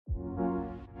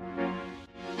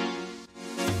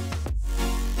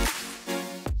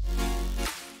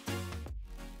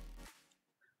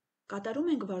Կատարում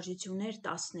ենք վարժություններ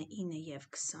 19 և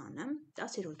 20,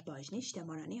 տասերորդ բաժնի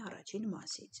շտեմարանի առաջին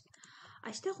մասից։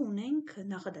 Այստեղ ունենք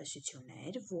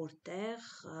նախադասություններ, որտեղ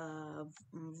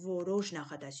որոշ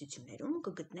նախադասություններում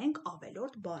կգտնենք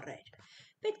ավելորդ բառեր։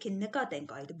 Պետք է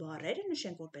նկատենք այդ բառերը,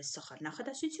 նշենք որպես սխալ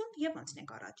նախադասություն և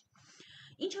անցնենք առաջ։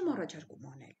 Ինչ եմ առաջարկում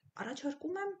անել։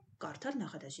 Առաջարկում եմ կարդալ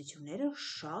նախադասությունները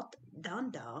շատ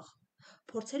դանդաղ,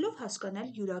 փորձելով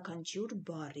հասկանալ յուրաքանչյուր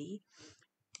բառի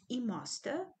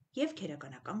իմաստը և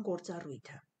քերականական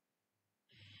գործառույթը։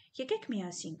 Եկեք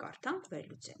միասին կարդանք,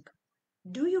 վերլուծենք։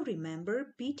 Do you remember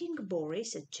beating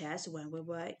Boris at chess when we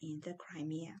were in the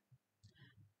Crimea?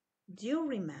 Do you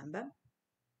remember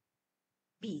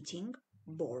beating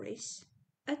Boris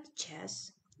at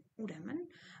chess? Ուրեմն,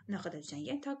 նախադասության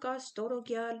ենթակա,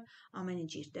 ստորոգյալ, ամեն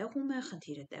ինչ իր տեղում է,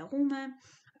 խնդիրը տեղում է,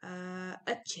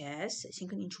 at chess,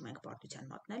 այսինքն ինչում ենք պարտության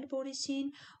մատնել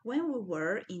Բորիսին, when we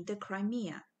were in the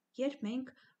Crimea, երբ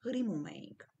մենք Ղրիմում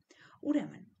էինք։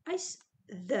 Ուրեմն, այս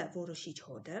the որոշիչ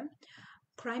հոդը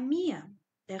Crimea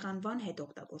տեղանվան հետ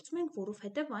օգտագործում ենք,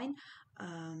 որովհետև այն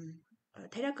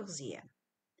թերակղզի է։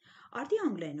 Արդի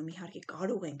անգլերենում իհարկե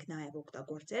կարող ենք նաև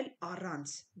օգտագործել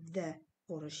առանց the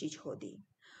որոշիչ հոդի,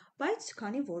 բայց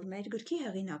քանի որ մեր գրքի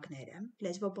հեղինակները,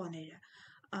 լեզվաբանները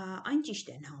այն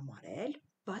ճիշտ են համարել,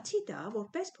 բացի դա,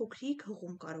 որպես փոքրիկ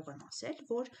հղում կարող եմ ասել,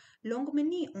 որ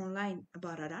Longman-ի on-line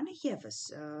բառարանը ևս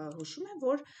հուշում է,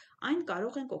 որ այն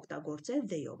կարող ենք օգտագործել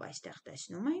the-ով, այստեղ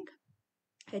տեսնում ենք,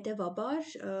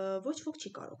 հետևաբար ոչ ոք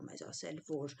չի կարող մեզ ասել,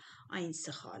 որ այն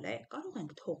սխալ է, կարող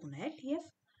ենք թողնել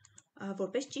և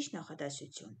որպես ճիշտ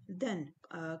նախադասություն, then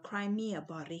Crimea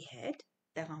բառի հետ,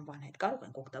 տեղանվան հետ կարող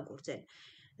ենք օգտագործել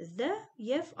the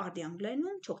և արդի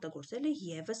անգլերենում չօգտագործելը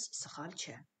ևս սխալ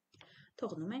չէ։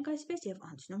 Թողնում ենք այսպես և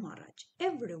անցնում առաջ։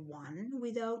 Everyone,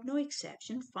 without no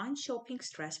exception, finds shopping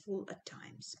stressful at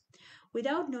times.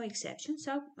 Without no exception,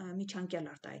 սա միջանկյալ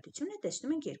արտահայտություն է,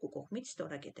 տեսնում ենք երկու կողմից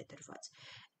ստորակետ է դրված։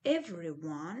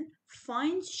 Everyone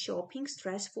finds shopping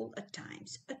stressful at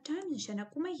times. At times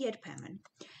նշանակում է երբեմն։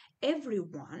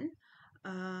 Everyone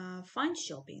finds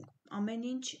shopping. Ամեն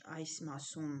ինչ այս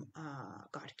մասում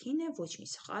կարգին է, ոչ մի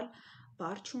սխալ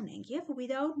բառ չունենք և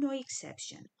without no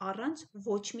exception, առանց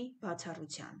ոչ մի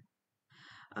բացառության։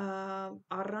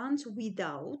 Առանց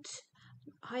without,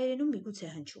 հայերենում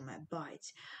միգուցե հնչում է, բայց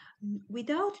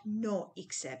without no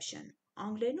exception,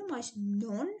 անգլերենում այս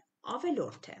non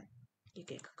ավելորդ է։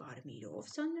 Եկեք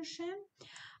կարմիրով սա նշեմ,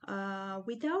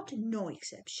 without no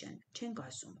exception, չենք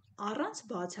ասում, առանց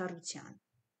բացառության,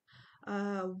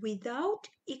 without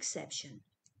exception,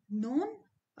 non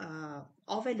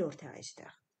ավելորդ է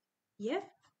այստեղ, և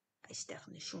այստեղ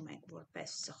նշում ենք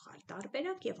որպես սխալ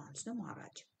տարբերակ և անցնում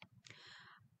առաջ։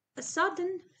 A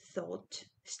sudden thought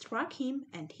struck him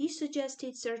and he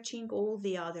suggested searching all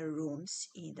the other rooms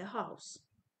in the house.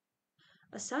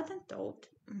 A sudden thought,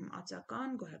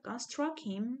 ածական, գոյական, struck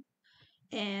him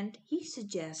and he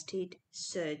suggested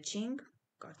searching,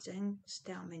 կարծենք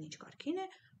ստե ամեն ինչ կարգին է,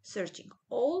 searching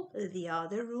all the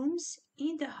other rooms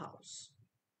in the house.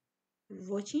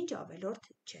 Ոչինչ ավելորդ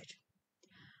չէր։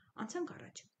 Անցանք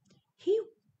առաջ։ He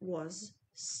was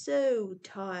so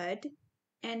tired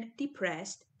and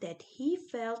depressed that he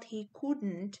felt he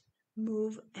couldn't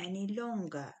move any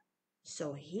longer.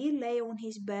 So he lay on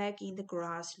his back in the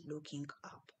grass looking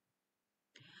up.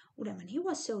 Ուրեմն, he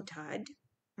was so tired,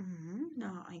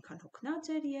 նա այնքան հոգնած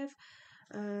էր և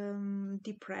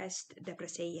depressed,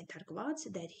 դեպրեսիայի ենթարկված,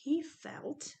 that he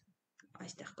felt,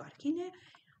 այստեղ կարգին է,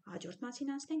 հաջորդ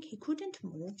մասին անցնենք, he couldn't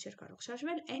move, չէր կարող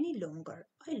շարժվել, any longer,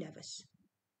 այլևս,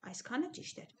 այսքանը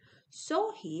ճիշտ էր, so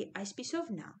he,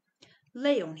 այսպիսով նա,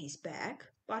 lay on his back,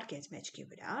 պառկեց մեջքի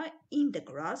վրա, in the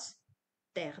grass,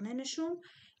 տեղն է նշում,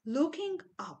 looking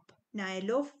up,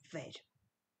 նայելով վեր,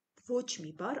 ոչ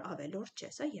մի բառ ավելորդ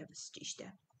չէ, սա ևս ճիշտ է։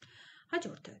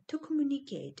 Հաջորդը, to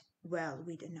communicate well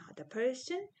with another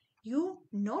person, you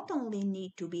not only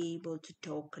need to be able to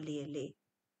talk clearly,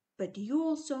 but you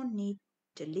also need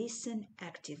to listen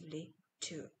actively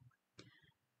too.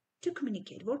 To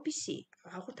communicate, որպեսզի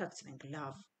հաղորդակցվենք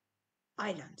լավ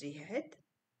այլ անձի հետ,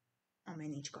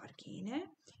 ամեն ինչ կարգին է,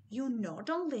 you not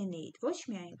only need, ոչ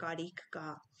միայն կարիք կա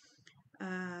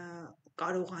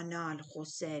կարողանալ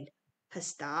խոսել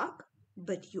հստակ,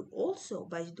 but you also,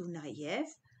 բայց դու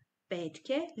նաև պետք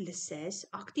է լսես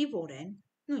ակտիվորեն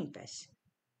նույնպես։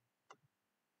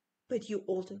 But you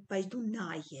also, բայց դու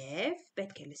նաև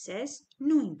պետք է լսես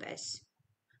նույնպես։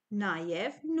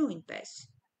 Նաև նույնպես։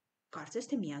 Կարծես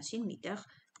թե միասին միտեղ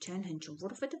չեն հնչում,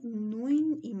 որովհետև նույն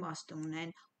իմաստ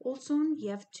ունեն also-ն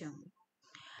և to-ն։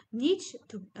 Need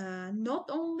to,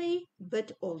 not only,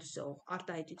 but also,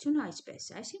 արտահայտությունը այսպես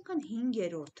է, այսինքն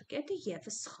հինգերորդ կետը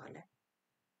ևս սխալ է։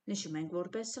 նշում ենք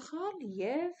որպես սխալ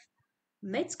և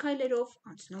մեծ քայլերով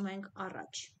անցնում ենք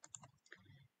առաջ։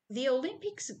 The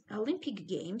Olympic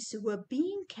Games were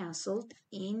being cancelled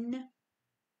in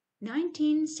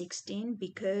 1916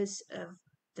 because of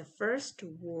the First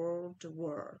World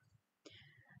War.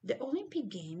 The Olympic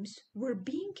Games were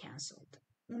being cancelled.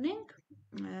 Ունենք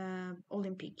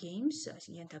Olympic Games,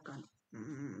 ենթական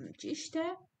ճիշտ է,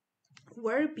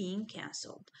 were being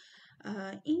cancelled.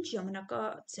 Ինչ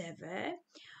ժամանակաձև է,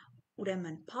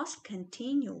 ուրեմն past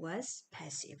continuous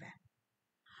passive է։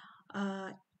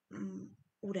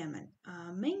 Ուրեմն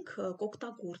մենք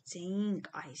կօգտագործեինք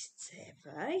այս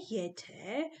ձևը,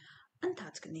 եթե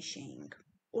ընթացք նշեինք։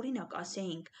 Օրինակ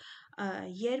ասեինք,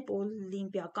 երբ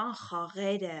օլիմպիական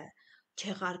խաղերը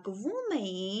չեղարկվում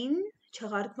էին,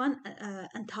 չեղարկման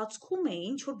ընթացքում էին,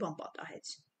 ինչ-որ բան պատահեց։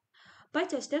 Բայց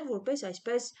այստեղ որպես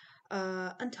այսպես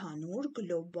ընդհանուր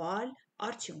գլոբալ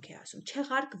արդյունք է ասում,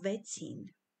 չեղարկվեցին։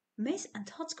 Մեզ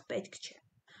ընթացք պետք չէ։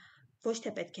 Ոչ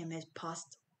թե պետք է մեզ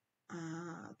past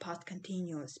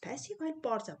continuous passive, այլ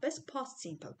պարզապես past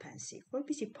simple passive,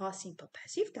 որպեսզի past simple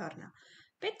passive դառնա,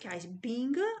 պետք է այս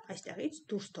being-ը այստեղից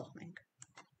դուրս թողնենք։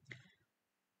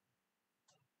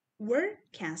 Were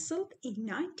cancelled in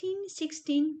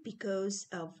 1916 because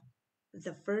of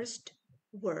the First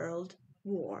World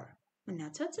War.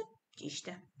 Մնացածը ճիշտ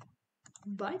է։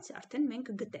 Բայց արդեն մենք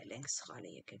գտել ենք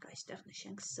սխալը, եկեք այստեղ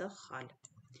նշենք սխալ։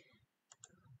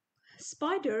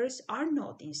 Spiders are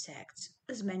not insects,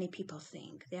 as many people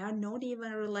think. They are not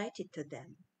even related to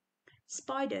them.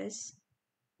 Spiders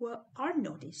are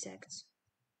not insects.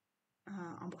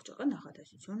 Ամբողջական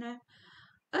նախադասություն է.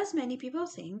 As many people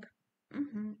think.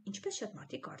 Ինչպես շատ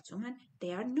մարդիկ կարծում են,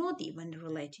 they are not even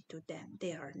related to them.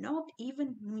 They are not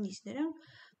even նույնիսկ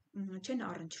նրանք չեն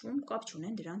առնչվում, կապ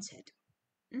չունեն դրանց հետ։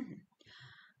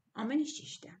 Ամեն ինչ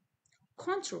ճիշտ է։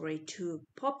 Contrary to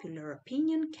popular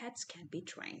opinion, cats can be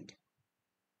trained.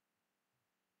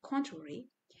 Contrary,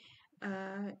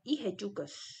 ի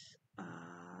հեճուկս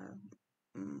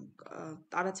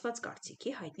տարածված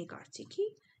կարծիքի, հայտնի կարծիքի,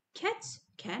 cats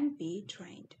can be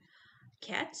trained.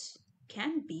 Cats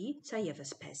can be, սա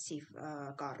եւս passive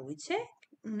կառույց է,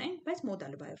 ունենք, բայց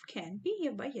մոդալը բայով can be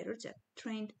եւ բայ երրորդ ձև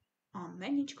trained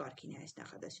ամեն ինչ կարգին է այս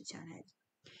նախադասության հետ։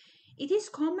 It is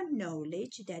common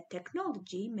knowledge that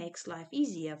technology makes life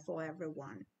easier for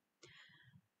everyone.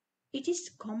 It is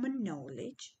common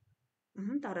knowledge,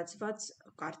 տարածված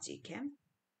կարծիք է,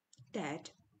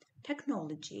 that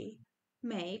technology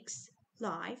makes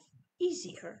life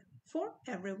easier for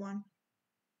everyone.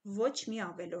 Ոչ մի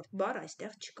ավելորդ բառ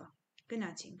այստեղ չկա։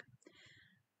 Գնացինք։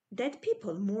 That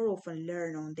people more often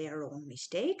learn on their own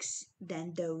mistakes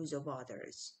than those of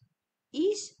others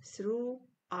is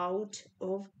throughout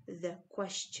of the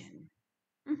question.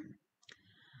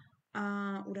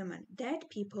 Ուրեմն, that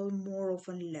people more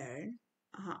often learn,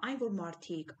 այն որ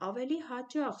մարդիկ ավելի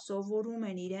հաճախ սովորում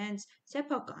են իրենց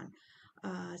սեփական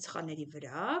սխալների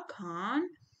վրա, քան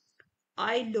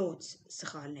այլոց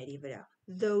սխալների վրա.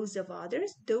 Those of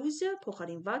others, those-ը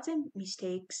փոխարինված է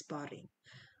mistakes բառին.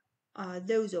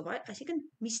 Those of, այսինքն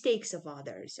mistakes of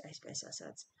others, այսպես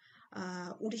ասած,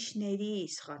 ուրիշների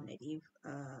սխալների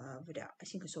վրա,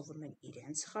 այսինքն սովորում են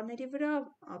իրենց սխալների վրա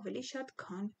ավելի շատ,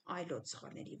 քան այլոց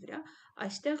սխալների վրա,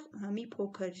 այստեղ մի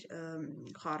փոքր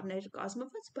խառներ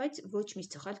կազմված, բայց ոչ մի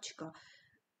սխալ չկա,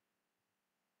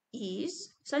 is,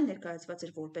 սա ներկայացված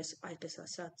էր որպես այդպես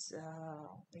ասած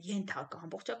ենթակա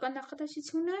ամբողջական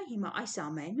նախադասությունը, հիմա այս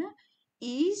ամենը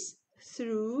is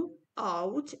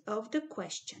throughout of the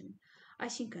question,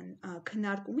 այսինքն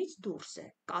քննարկումից դուրս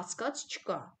է, կասկած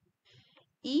չկա,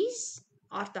 is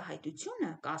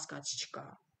արտահայտությունը կասկած չկա,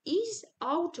 is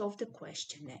out of the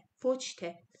question է, ոչ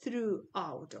թե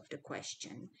throughout of the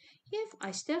question, և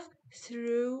այստեղ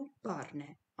through բառն է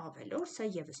ավելորդ, սա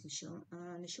ևս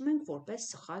նշում ենք որպես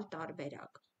սխալ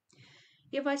տարբերակ,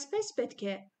 և այսպես պետք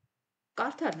է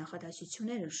կարդալ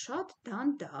նախադասությունները շատ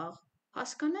դանդաղ,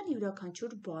 հասկանալ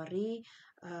յուրաքանչյուր բառի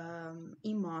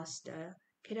իմաստը,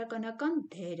 քերականական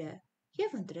դերը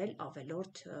և ընտրել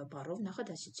ավելորդ բառով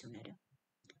նախադասությունները։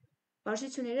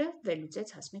 Վարժությունները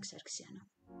վերլուծեց Հասմիկ Սարգսյանը։